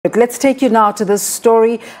Let's take you now to this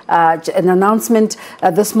story, an announcement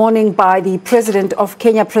this morning by the President of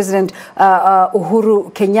Kenya, President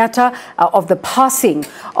Uhuru Kenyatta, of the passing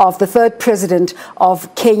of the third President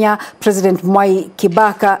of Kenya, President Mwai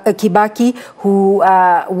Kibaki, who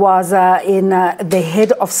was in the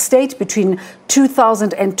head of state between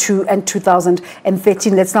 2002 and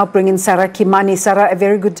 2013. Let's now bring in Sarah Kimani. Sarah, a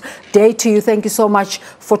very good day to you. Thank you so much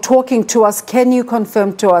for talking to us. Can you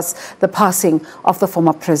confirm to us the passing of the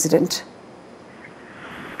former president?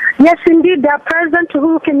 Yes, indeed. President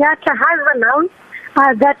Uhuru Kenyatta has announced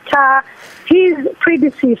that his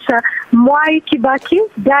predecessor, Mwai Kibaki,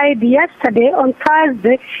 died yesterday on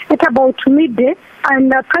Thursday at about midday.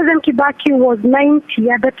 And President Kibaki was 90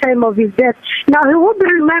 at the time of his death. Now, he will be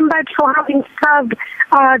remembered for having served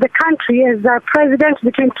the country as president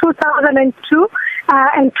between 2002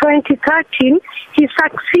 and 2013. He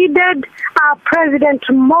succeeded President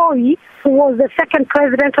Moi, who was the second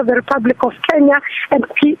president of the Republic of Kenya, and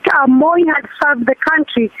Moi had served the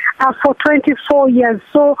country for 24 years.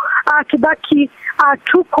 So Kibaki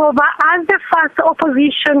took over as the first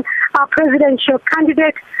opposition presidential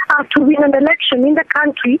candidate to win an election in the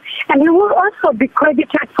country, and he will also be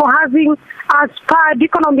credited for having spurred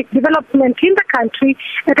economic development in the country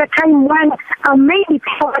at a time when many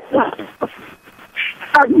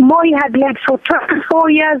Moi had led for 24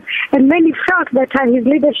 years, and many felt that his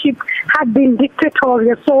leadership had been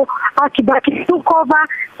dictatorial. So Kibaki took over.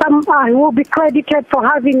 Some will be credited for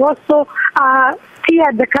having also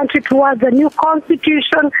steered the country towards a new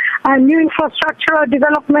constitution, a new infrastructural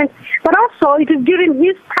development. But also, it is during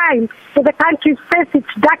his time that the country faced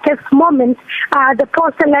its darkest moment, the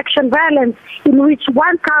post-election violence, in which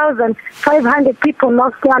 1,500 people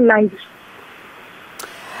lost their lives.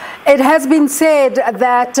 It has been said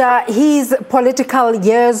that his political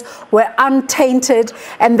years were untainted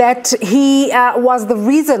and that he was the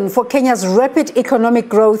reason for Kenya's rapid economic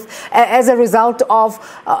growth as a result of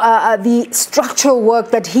the structural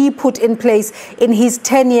work that he put in place in his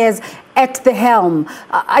 10 years at the helm.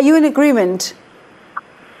 Are you in agreement?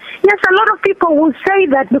 Yes, a lot of people will say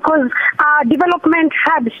that because development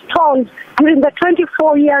had stalled during the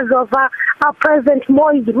 24 years of President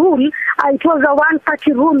Moi's rule. It was a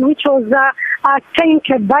one-party rule which was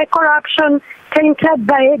tainted by corruption, tainted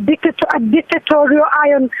by a dictatorial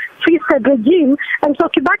iron-fisted regime. And so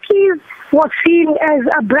Kibaki was seen as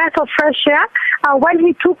a breath of fresh air. When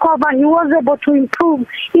he took over, he was able to improve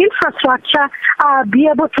infrastructure, be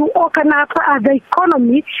able to open up the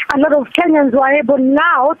economy. A lot of Kenyans were able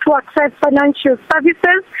now to access financial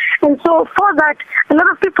services. And so for that, a lot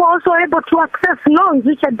of people also were able to access loans,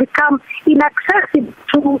 which had become inaccessible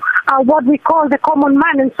to what we call the common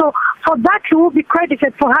man. And so for that, he will be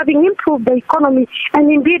credited for having improved the economy. And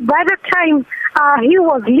indeed, by the time he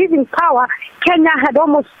was leaving power, Kenya had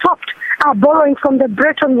almost stopped borrowing from the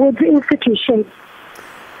Bretton Woods institutions.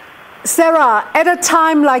 Sarah, at a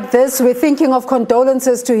time like this, we're thinking of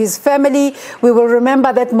condolences to his family. We will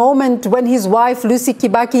remember that moment when his wife, Lucy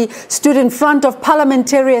Kibaki, stood in front of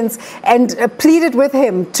parliamentarians and pleaded with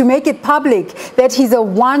him to make it public that he's a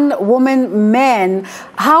one-woman man.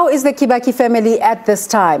 How is the Kibaki family at this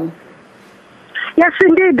time? Yes,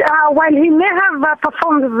 indeed. While he may have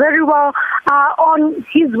performed very well on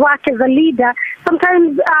his work as a leader,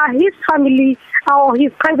 sometimes his family or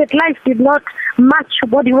his private life did not match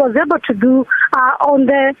what he was able to do on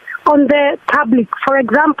the public. For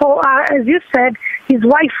example, as you said, his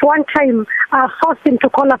wife one time forced him to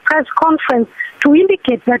call a press conference to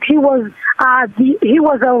indicate that he was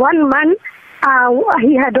a one man.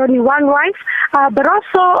 He had only one wife, but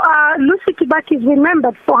also Lucy Kibaki is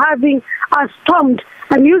remembered for having stormed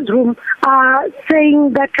a newsroom,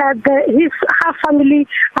 saying that her family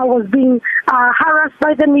was being harassed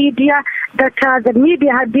by the media, that the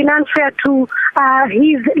media had been unfair to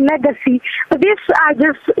his legacy. But these are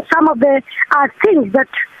just some of the things that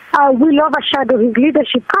will overshadow his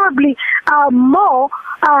leadership. Probably more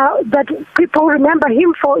that people remember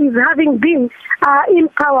him for is having been in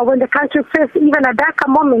power when the country faced even a darker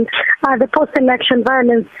moment, the post-election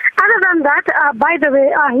violence. Other than that, by the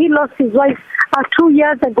way, he lost his wife 2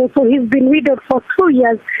 years ago, so he's been widowed for 2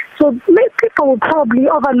 years. So people would probably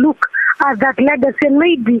overlook that legacy and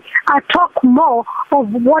maybe talk more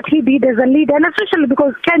of what he did as a leader, and especially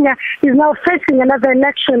because Kenya is now facing another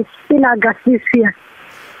election in August this year.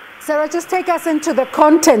 Sarah, just take us into the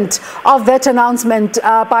content of that announcement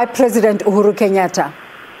by President Uhuru Kenyatta.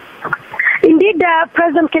 Indeed. indeed,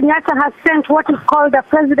 President Kenyatta has sent what is called a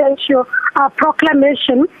presidential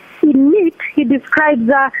proclamation. In it, he describes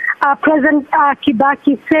President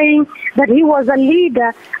Kibaki, saying that he was a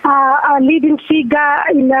leader, a leading figure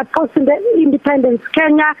in post-independence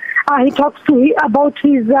Kenya. He talks about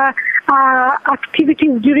his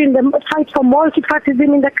activities during the fight for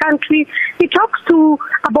multipartyism in the country. He talks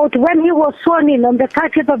about when he was sworn in on the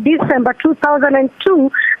 30th of December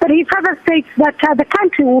 2002, but he further states that the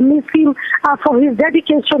country will miss him for his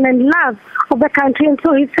dedication and love of the country. And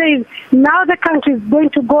so he says now the country is going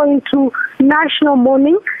to go into national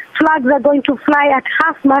mourning. Flags are going to fly at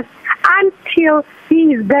half-mast until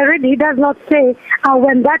he is buried. He does not say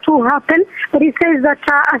when that will happen, but he says that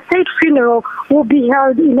a state funeral will be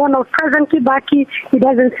held in honor of President Kibaki. He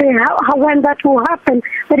doesn't say when that will happen,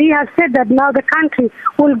 but he has said that now the country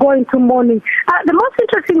will go into mourning. The most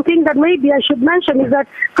interesting thing that maybe I should mention is that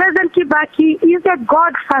President Kibaki is the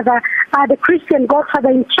godfather, the Christian godfather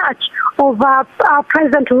in charge of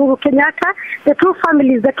President Uhuru Kenyatta. The two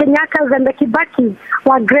families, the Kenyattas and the Kibakis,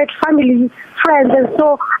 were great family friends, and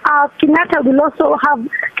so Kenyatta will also have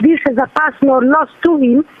this as a personal loss to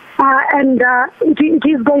him, and it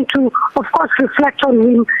is going to, of course, reflect on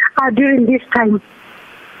him during this time.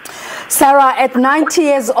 Sarah, at 90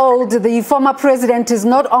 years old, the former president is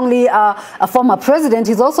not only a former president,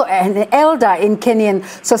 he's also an elder in Kenyan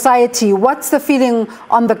society. What's the feeling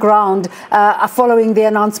on the ground following the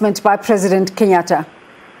announcement by President Kenyatta?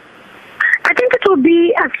 I think it will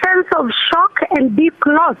be a sense of shock and deep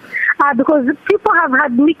loss because people have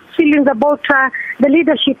had mixed feelings about the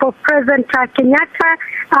leadership of President Kenyatta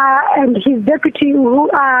and his deputy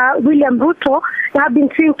William Ruto. They have been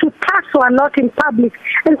seen to tussle a lot in public,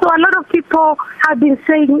 and so a lot of people have been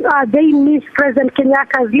saying they miss President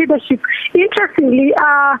Kenyatta's leadership. Interestingly,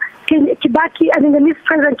 they miss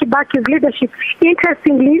President Kibaki's leadership.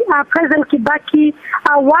 Interestingly, President Kibaki,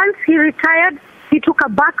 once he retired, he took a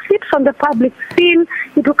backseat from the public scene.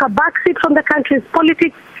 He took a backseat from the country's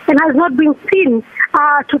politics and has not been seen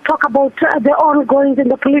to talk about the ongoings in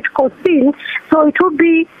the political scene. So it will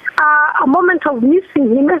be a moment of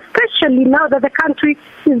missing him, especially now that the country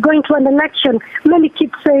is going to an election. Many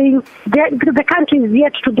keep saying the country is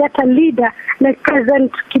yet to get a leader like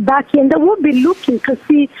President Kibaki, and they will be looking to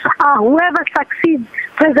see whoever succeeds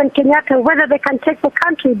President Kenyatta, whether they can take the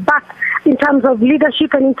country back in terms of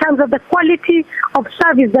leadership and in terms of the quality of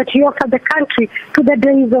service that he offered the country to the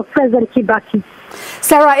days of President Kibaki.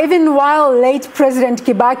 Sarah, even while late President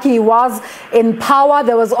Kibaki was in power,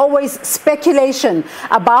 there was always speculation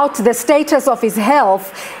about the status of his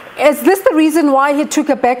health. Is this the reason why he took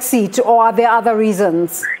a backseat, or are there other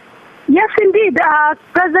reasons? Yes, indeed.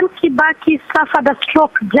 President Kibaki suffered a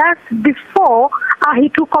stroke just before he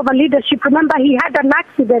took over leadership. Remember, he had an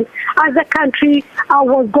accident as the country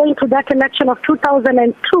was going to that election of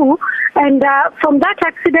 2002. And from that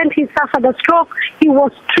accident, he suffered a stroke. He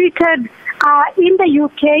was treated in the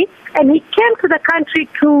UK, and he came to the country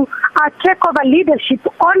to take over leadership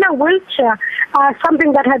on a wheelchair,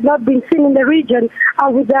 something that had not been seen in the region,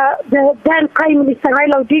 with the then Prime Minister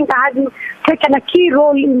Raila Odinga having taken a key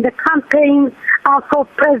role in the campaign for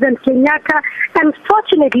President Kenyatta. And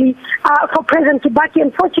fortunately for President Kibaki,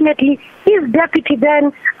 unfortunately, his deputy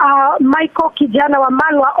then, Michael Kijana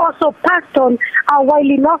Wamalwa, also passed on while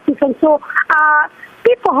in office. And so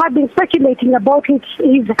people have been speculating about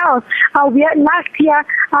his health. Last year,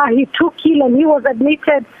 he took ill and he was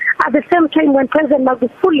admitted at the same time when President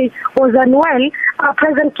Magufuli was unwell.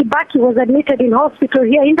 President Kibaki was admitted in hospital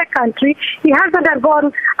here in the country. He has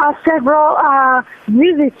undergone several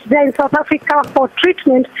visits there in South Africa for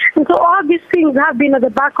treatment. And so all these things have been at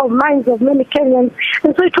the back of minds of many Kenyans.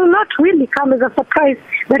 And so it will not really come as a surprise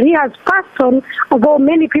that he has passed on, although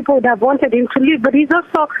many people would have wanted him to live. But he's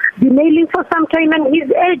also been ailing for some time, and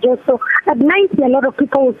his age also. At 90, a lot of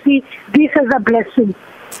people will see this as a blessing.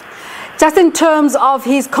 Just in terms of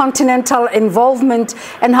his continental involvement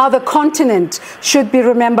and how the continent should be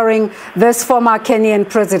remembering this former Kenyan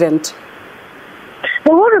president.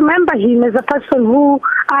 They will remember him as a person who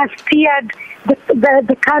steered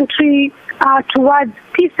the country towards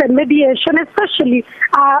peace and mediation, especially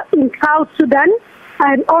in South Sudan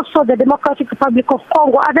and also the Democratic Republic of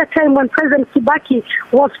Congo. At the time when President Kibaki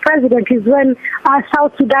was president is when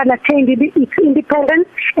South Sudan attained its independence,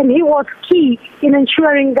 and he was key in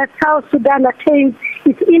ensuring that South Sudan attained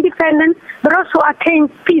its independence, but also attained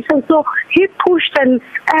peace. And so he pushed and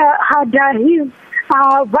had his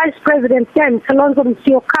Vice President then, Kalonzo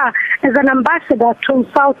Musyoka, as an ambassador to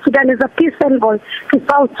South Sudan, as a peace envoy to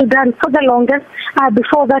South Sudan for the longest.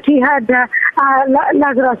 Before that, he had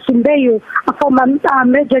Lazarus Mbeyu, a former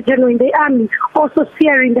Major General in the army, also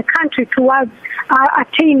steering the country towards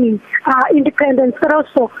attaining independence, but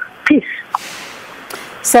also peace.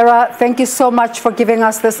 Sarah, thank you so much for giving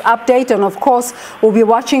us this update. And of course, we'll be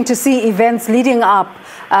watching to see events leading up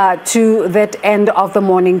to that end of the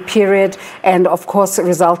mourning period, and of course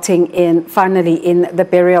resulting in finally in the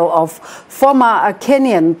burial of former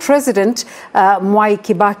Kenyan President Mwai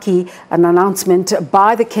Kibaki, an announcement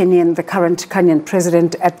by the current Kenyan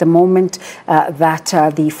president at the moment that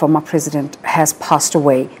the former president has passed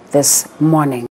away this morning.